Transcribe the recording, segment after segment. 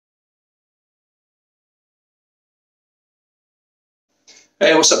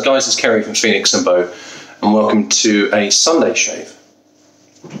Hey, what's up guys, it's Kerry from Phoenix and Beau, and welcome to a Sunday shave.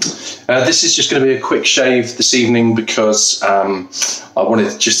 This is just going to be a quick shave this evening because I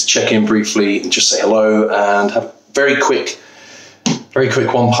wanted just to check in briefly and just say hello and have a very quick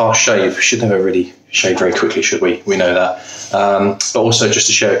one pass shave. We should never really shave very quickly, should we? We know that. But also just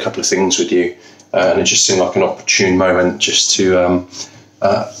to share a couple of things with you, and it just seemed like an opportune moment just to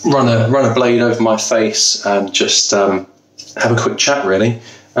run a blade over my face and just have a quick chat really.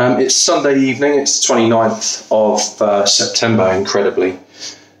 It's Sunday evening, it's the 29th of September, incredibly.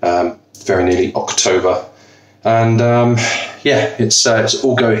 Very nearly October. And yeah, it's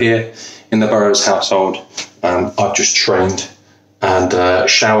all go here in the Burrows household. I've just trained and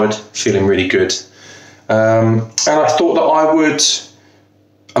showered, feeling really good. And I thought that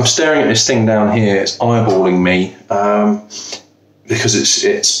I'm staring at this thing down here, it's eyeballing me, because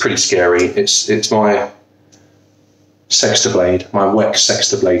it's pretty scary. It's my Sextoblade, my Weck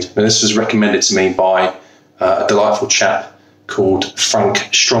Sextoblade. Now, this was recommended to me by a delightful chap called Frank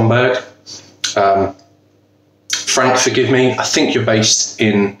Stromberg. Frank, forgive me, I think you're based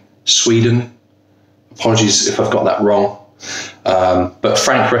in Sweden. Apologies if I've got that wrong. But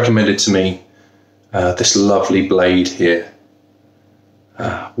Frank recommended to me this lovely blade here,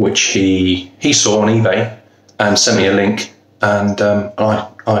 which he saw on eBay and sent me a link, and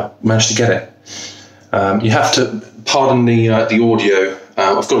I managed to get it. You have to pardon the audio.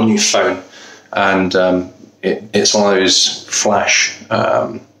 I've got a new phone, and it's one of those flash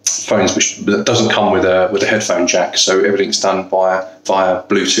phones that doesn't come with a headphone jack, so everything's done via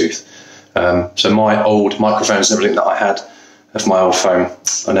Bluetooth. So my old microphones and everything that I had of my old phone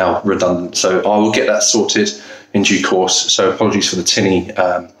are now redundant, so I will get that sorted in due course. So apologies for the tinny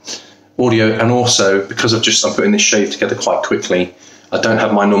audio, and also because I'm putting this shave together quite quickly, I don't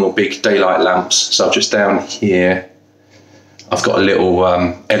have my normal big daylight lamps, so I've just down here I've got a little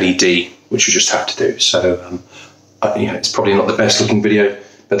LED which you just have to do. So it's probably not the best looking video,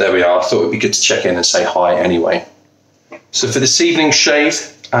 but there we are. I thought it would be good to check in and say hi anyway. So for this evening's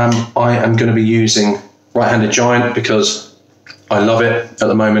shave, I am going to be using right-handed giant because I love it at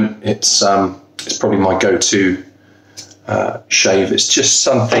the moment. It's probably my go-to shave. It's just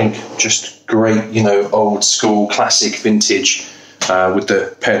something just great, old school, classic, vintage, paired with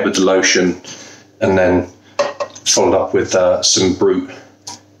the lotion, and then followed up with some Brute.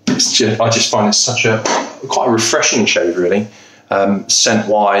 I just find it such quite a refreshing shave, really,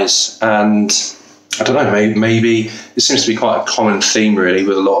 scent-wise, and I don't know, maybe it seems to be quite a common theme, really,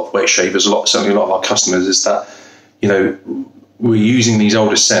 with a lot of wet shavers. Certainly a lot of our customers, is that we're using these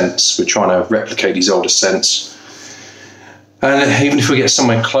older scents, we're trying to replicate these older scents, and even if we get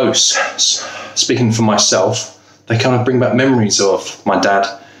somewhere close, speaking for myself, they kind of bring back memories of my dad,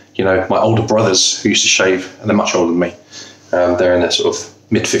 my older brothers who used to shave, and they're much older than me. They're in their sort of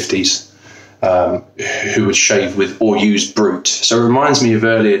mid-50s, who would shave with or use Brute. So it reminds me of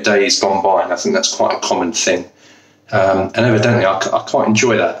earlier days gone by, and I think that's quite a common thing. And evidently I quite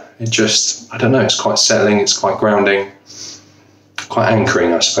enjoy that. It just, I don't know, it's quite settling, it's quite grounding, quite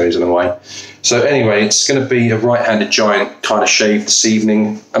anchoring, I suppose, in a way. So anyway, it's going to be a right-handed giant kind of shave this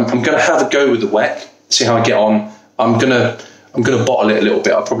evening. I'm going to have a go with the Weck, see how I get on. I'm going to bottle it a little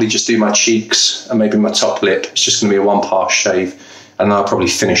bit. I'll probably just do my cheeks and maybe my top lip. It's just going to be a one-pass shave, and then I'll probably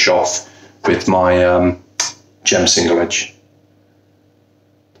finish off with my gem single edge.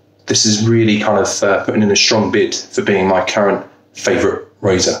 This is really kind of putting in a strong bid for being my current favourite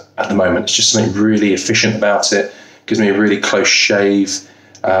razor at the moment. It's just something really efficient about it. Gives me a really close shave.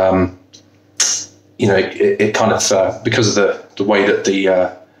 It kind of because of the way that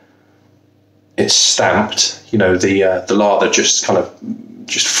it's stamped, the lather just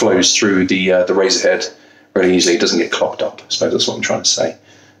flows through the razor head really easily. It doesn't get clogged up, I suppose that's what I'm trying to say.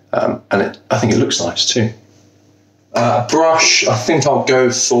 And I think it looks nice too. Brush, I think I'll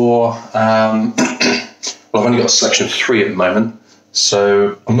go for, well, I've only got a selection of 3 at the moment,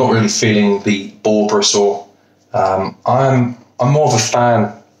 so I'm not really feeling the boar bristle. I'm more of a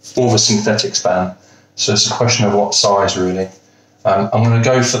fan, more of a synthetics fan, so it's a question of what size really. I'm going to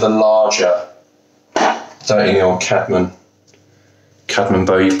go for the larger 30mm Cadman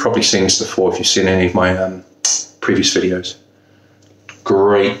bow. You've probably seen this before if you've seen any of my previous videos.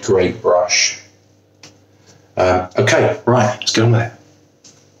 Great brush. Okay, right, let's get on with it.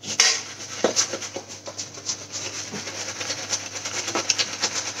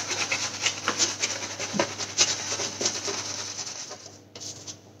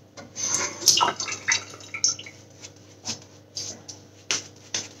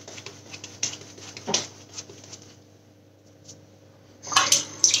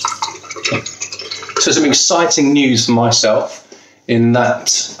 So some exciting news for myself in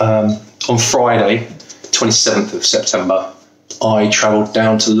that on Friday, 27th of September, I travelled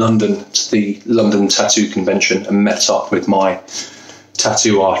down to London to the London Tattoo Convention and met up with my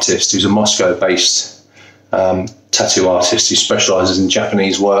tattoo artist, who's a Moscow-based tattoo artist who specialises in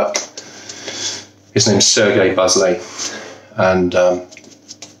Japanese work. His name's Sergei Buzley, and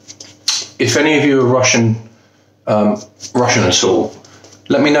if any of you are Russian at all,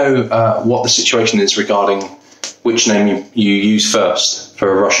 let me know what the situation is regarding which name you use first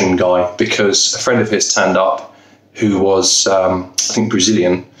for a Russian guy, because a friend of his turned up who was, I think,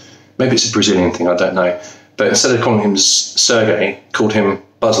 Brazilian. Maybe it's a Brazilian thing, I don't know. But instead of calling him Sergei, called him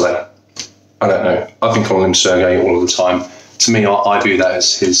Buzley. I don't know. I've been calling him Sergei all of the time. To me, I view that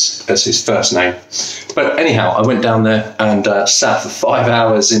as his first name. But anyhow, I went down there and sat for 5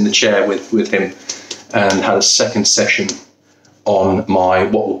 hours in the chair with him and had a second session on my,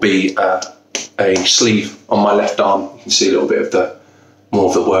 what will be a sleeve on my left arm. You can see a little bit of more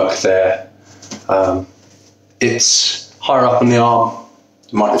of the work there. It's higher up on the arm.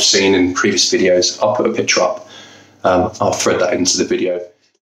 You might have seen in previous videos. I'll put a picture up. I'll thread that into the video.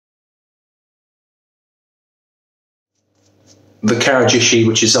 The Karajishi,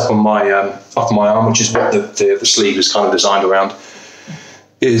 which is up on my arm, which is what the sleeve is kind of designed around,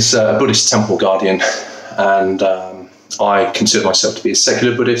 is a Buddhist temple guardian, and I consider myself to be a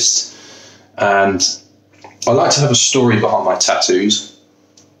secular Buddhist, and I like to have a story behind my tattoos.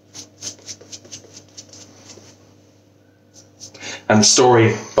 And the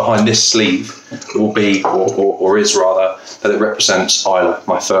story behind this sleeve will be, or is rather, that it represents Isla,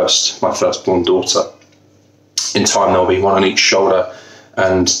 my firstborn daughter. In time, there'll be one on each shoulder,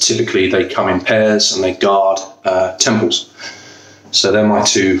 and typically they come in pairs and they guard temples. So they're my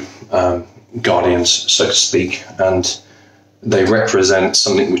two guardians, so to speak, and they represent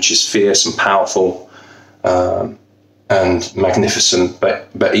something which is fierce and powerful and magnificent,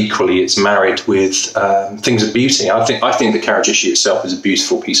 but equally it's married with things of beauty. I think the Karajishi itself is a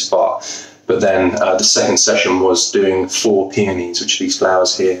beautiful piece of art. But then the second session was doing 4 peonies, which are these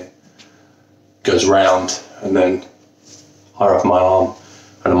flowers here, goes round, and then higher up my arm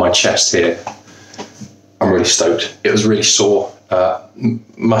and on my chest here. I'm really stoked. It was really sore.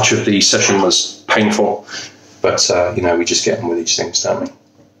 Much of the session was painful, but you know, we just get on with these things, don't we?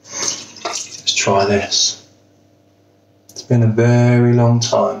 Let's try this. It's been a very long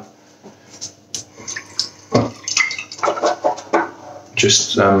time.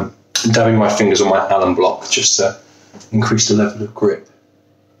 Just dabbing my fingers on my Allen block just to increase the level of grip.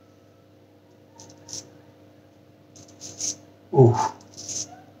 Ooh,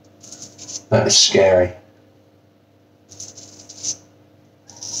 that is scary.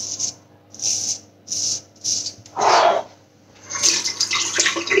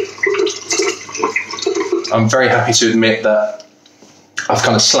 I'm very happy to admit that I've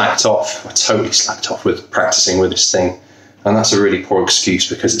kind of slacked off. I totally slacked off with practicing with this thing, and that's a really poor excuse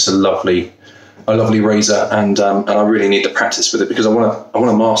because it's a lovely razor, and I really need to practice with it because I want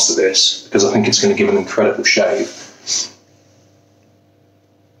to master this, because I think it's going to give an incredible shave.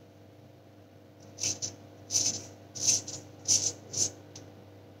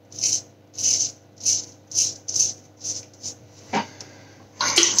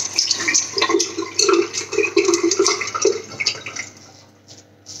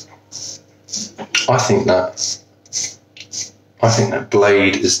 I think that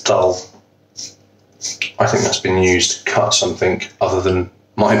blade is dull. I think that's been used to cut something other than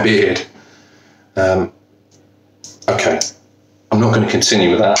my beard. Okay, I'm not going to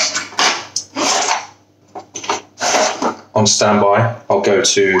continue with that. On standby, I'll go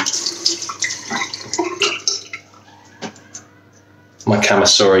to my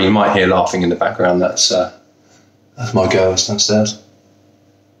Kamasori. You might hear laughing in the background. That's my girls downstairs.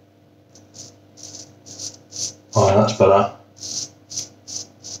 Oh, that's better.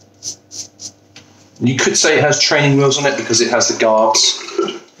 You could say it has training wheels on it because it has the guards.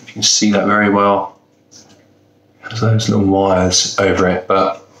 You can see that very well. It has those little wires over it,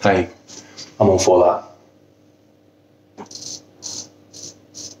 but hey, I'm all for that.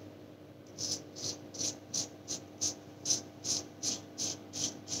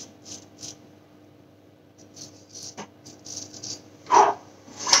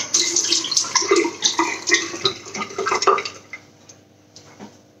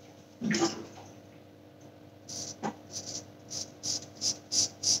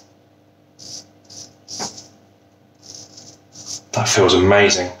 That feels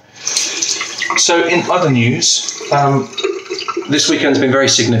amazing. So in other news, this weekend's been very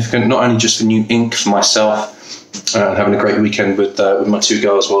significant, not only just for new ink for myself, having a great weekend with my two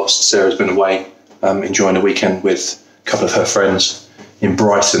girls whilst Sarah's been away, enjoying a weekend with a couple of her friends in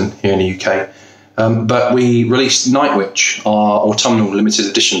Brighton here in the UK. But we released Night Witch, our autumnal limited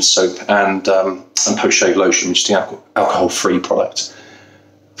edition soap and post-shave lotion, which is the alcohol-free product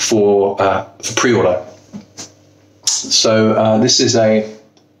for pre-order. So this is a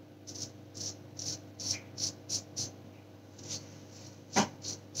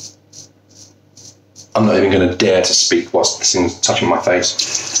I'm not even going to dare to speak whilst this thing's touching my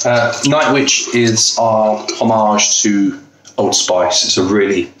face. Night Witch is our homage to Old Spice. It's a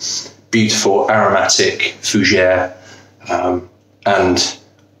really beautiful aromatic fougere, and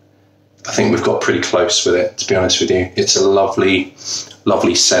I think we've got pretty close with it, to be honest with you. It's a lovely,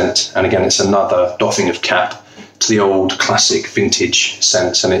 lovely scent, and again, it's another doffing of cap to the old classic vintage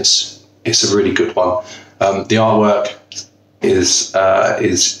scent, and it's a really good one. The artwork is I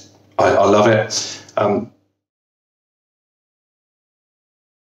love it.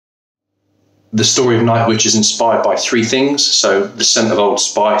 The story of Night Witch is inspired by three things. So the scent of Old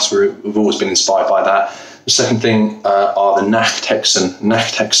Spice, we've always been inspired by that. The second thing are the Nachthexen.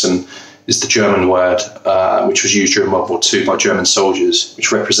 Nachthexen is the German word which was used during World War II by German soldiers,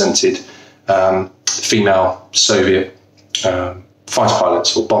 which represented female Soviet fighter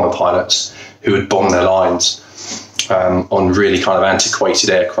pilots or bomber pilots who would bomb their lines on really kind of antiquated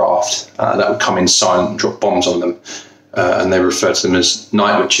aircraft that would come in silent and drop bombs on them, and they referred to them as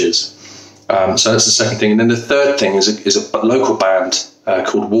night witches. So that's the second thing. And then the third thing is a local band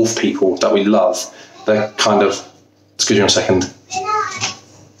called Wolf People that we love. They're kind of, excuse me a second.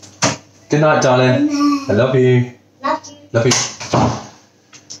 Good night, darling. I love you. Love you. Love you.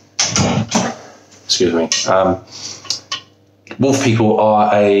 Excuse me. Wolf People are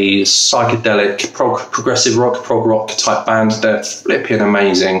a psychedelic, progressive rock, prog rock type band. They're flipping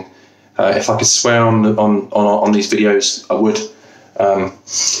amazing. If I could swear on these videos, I would.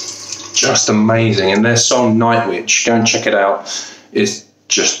 Just amazing. And their song Night Witch, go and check it out. It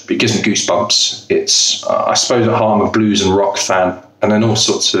gives me goosebumps. It's I suppose at heart I'm a blues and rock fan, and then all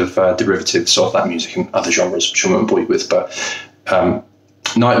sorts of derivatives of that music and other genres which I won't bore you with. But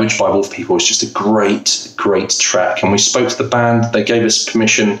Night Witch by Wolf People is just a great track. And we spoke to the band. They gave us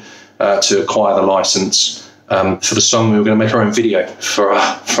permission to acquire the license for the song. We were going to make our own video for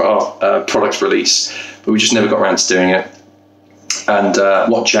our product release, but we just never got around to doing it. And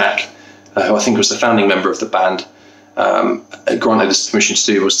what Jack, who I think was the founding member of the band, granted us permission to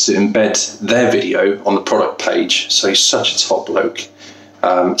do was to embed their video on the product page. So he's such a top bloke.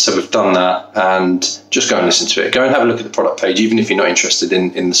 So we've done that, and just go and listen to it. Go and have a look at the product page, even if you're not interested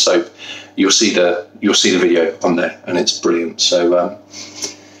in the soap. You'll see the video on there, and it's brilliant. So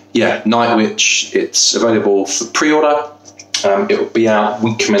yeah, Night Witch. It's available for pre-order. It will be out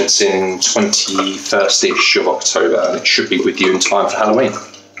week commencing 21st-ish of October, and it should be with you in time for Halloween.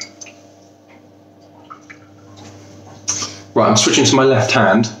 Right, I'm switching to my left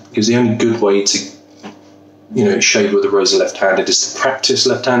hand because the only good way to, shave with a razor left-handed is to practice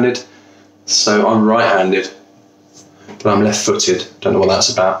left-handed. So I'm right-handed, but I'm left-footed. Don't know what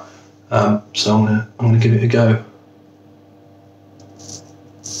that's about. So I'm gonna give it a go.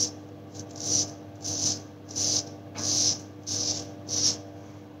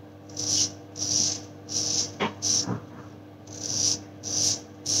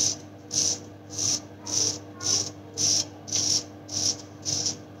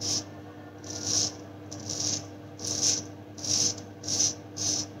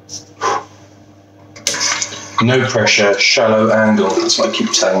 No pressure, shallow angle, that's what I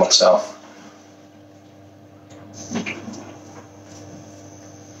keep telling myself.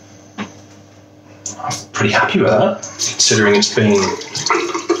 I'm pretty happy with that, considering it's been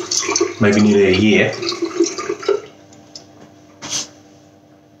maybe nearly a year.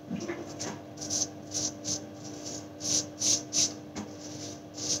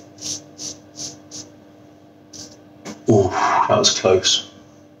 Ooh, that was close.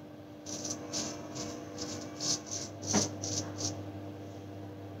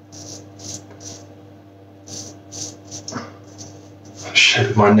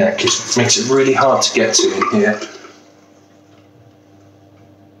 Shape of my neck makes it really hard to get to in here.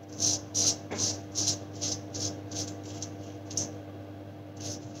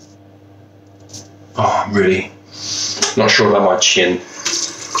 Oh, I'm really not sure about my chin.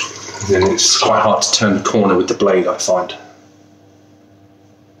 And it's quite hard to turn the corner with the blade, I find.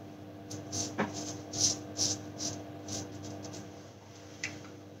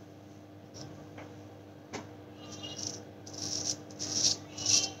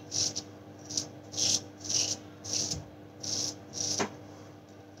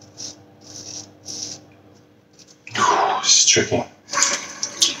 This is tricky.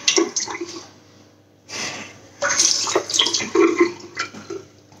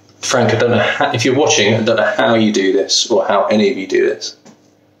 Frank, I don't know how, if you're watching, I don't know how you do this or how any of you do this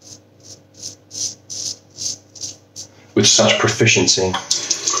with such proficiency.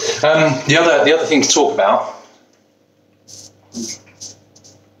 The other thing to talk about,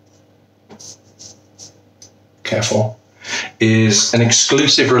 careful, is an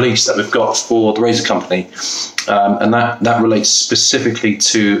exclusive release that we've got for the razor company, and that relates specifically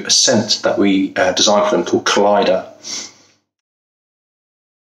to a scent that we designed for them called Collider.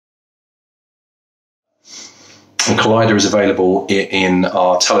 And Collider is available in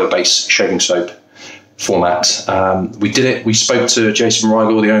our tallow-based shaving soap format. We did it. We spoke to Jason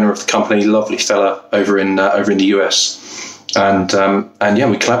Rigel, the owner of the company, lovely fella over in the US, and yeah,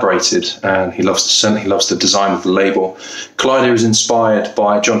 we collaborated. And he loves the scent. He loves the design of the label. Collider is inspired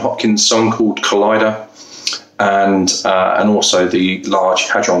by John Hopkins' song called Collider, and also the Large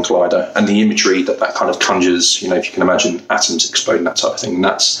Hadron Collider and the imagery that kind of conjures. You know, if you can imagine atoms exploding, that type of thing.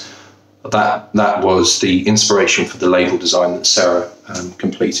 And that was the inspiration for the label design that Sarah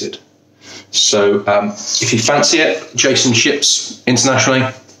completed. So if you fancy it, Jason ships internationally.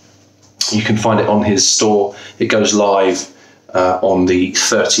 You can find it on his store. It goes live on the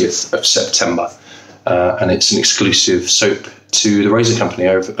 30th of September, and it's an exclusive soap to the razor company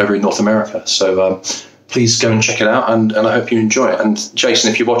over in North America. So please go and check it out, and I hope you enjoy it. And Jason,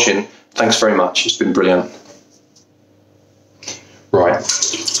 if you're watching, thanks very much. It's been brilliant. Right.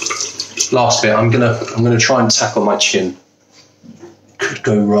 Last bit, I'm gonna try and tackle my chin. Could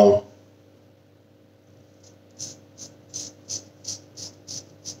go wrong.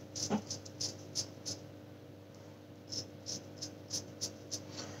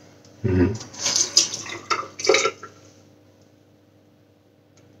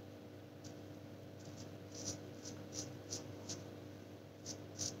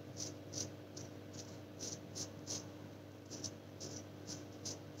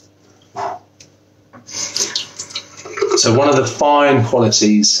 So one of the fine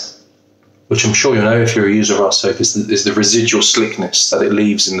qualities, which I'm sure you know if you're a user of our soap, is the residual slickness that it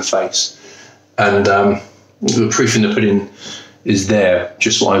leaves in the face. And the proof in the pudding is there,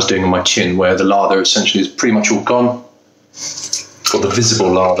 just what I was doing on my chin, where the lather essentially is pretty much all gone, or the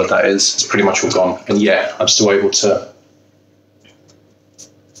visible lather that is, it's pretty much all gone. And yet I'm still able to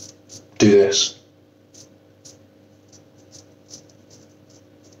do this.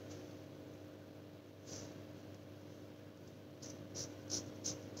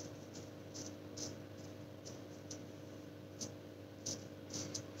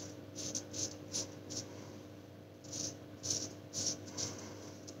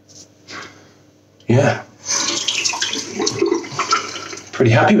 Yeah,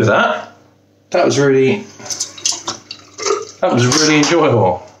 pretty happy with that. That was really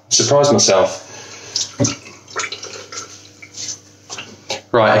enjoyable. Surprised myself.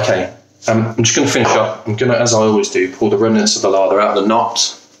 Right, okay. I'm just going to finish up. I'm going to, as I always do, pull the remnants of the lather out of the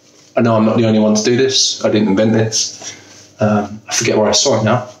knot. I know I'm not the only one to do this. I didn't invent this. I forget where I saw it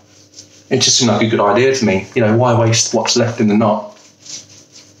now. It just seemed like a good idea to me. You know, why waste what's left in the knot?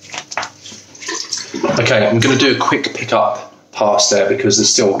 Okay, I'm going to do a quick pick up pass there because there's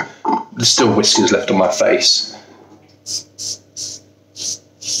still whiskers left on my face.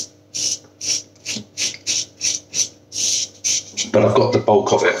 But I've got the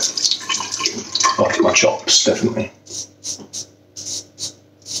bulk of it off my chops, definitely.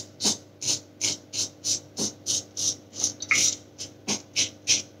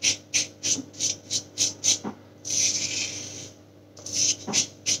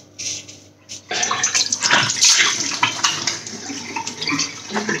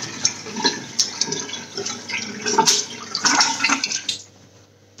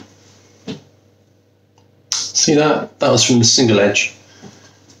 See that? That was from the single edge.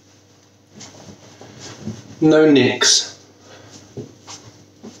 No nicks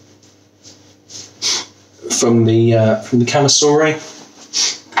from the camisole,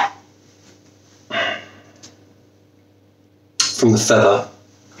 from the feather.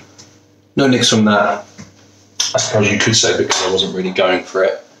 No nicks from that. I suppose you could say because I wasn't really going for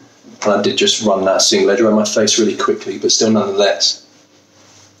it, and I did just run that single edge around my face really quickly, but still nonetheless.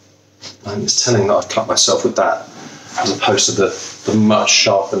 And it's telling that I've cut myself with that, as opposed to the much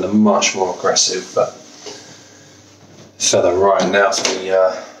sharper and the much more aggressive feather. Right, now for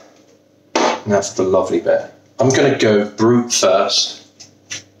the lovely bit. I'm going to go brute first,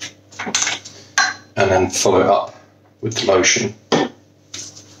 and then follow it up with the lotion.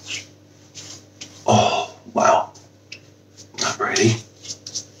 Oh wow, not really.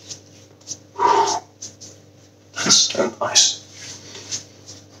 That's so nice.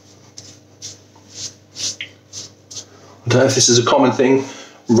 I don't know if this is a common thing.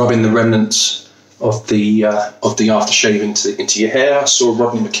 rubbing the remnants of the aftershave into your hair. I saw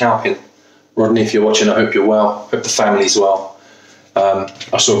Rodney McAlpin. Rodney, if you're watching, I hope you're well. Hope the family's well.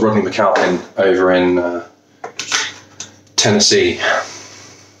 I saw Rodney McAlpin over in Tennessee.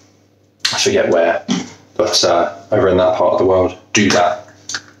 I forget where, but over in that part of the world, do that.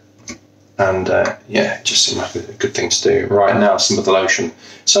 And yeah, it just seemed like a good thing to do. Right now, some of the lotion.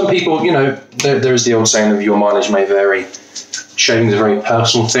 Some people, you know, there is the old saying of your mileage may vary. Shaving is a very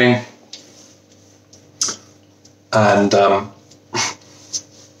personal thing. And,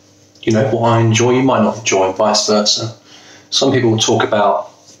 you know, what I enjoy, you might not enjoy, and vice versa. Some people will talk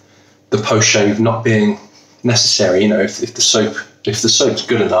about the post-shave not being necessary. You know, if the soap's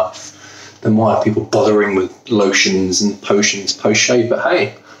good enough, then why are people bothering with lotions and potions post-shave? But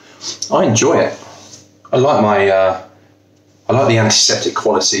hey, I enjoy it. I like the antiseptic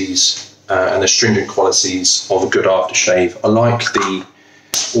qualities and the astringent qualities of a good aftershave. I like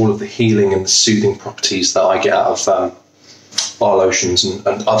all of the healing and the soothing properties that I get out of bar lotions and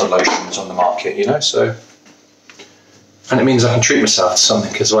other lotions on the market, you know. So, and it means I can treat myself to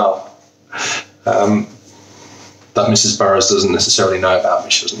something as well that Mrs. Burrows doesn't necessarily know about me.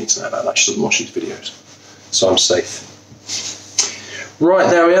 She doesn't need to know about that. She doesn't watch these videos, so I'm safe. Right,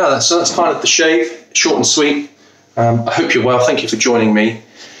 there we are. So that's kind of the shave, short and sweet. I hope you're well. Thank you for joining me.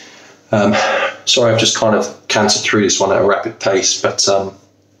 Sorry, I've just kind of cantered through this one at a rapid pace, but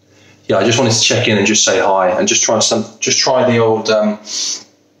yeah, I just wanted to check in and just say hi and just try the old try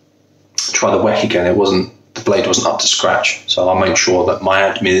the Weck again. The blade wasn't up to scratch, so I'll make sure that my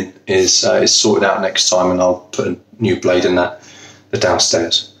admin is sorted out next time, and I'll put a new blade in the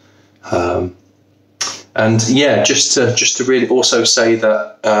downstairs. And yeah, just to really also say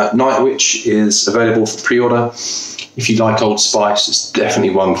that Night Witch is available for pre-order. If you like Old Spice, it's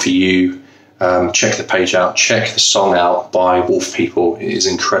definitely one for you. Check the page out, check the song out by Wolf People. It is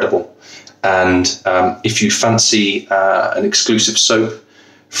incredible. And if you fancy an exclusive soap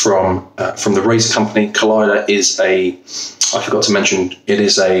from the razor company, Collider is I forgot to mention, it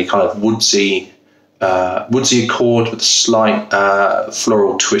is a kind of woodsy accord with a slight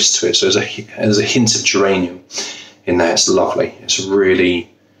floral twist to it. So there's a hint of geranium in there. It's lovely. It's really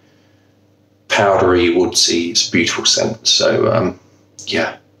powdery, woodsy. It's a beautiful scent. So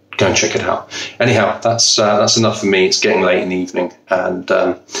yeah, go and check it out. Anyhow, that's enough for me. It's getting late in the evening, and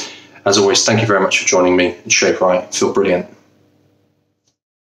as always, thank you very much for joining me. And shave right, feel brilliant.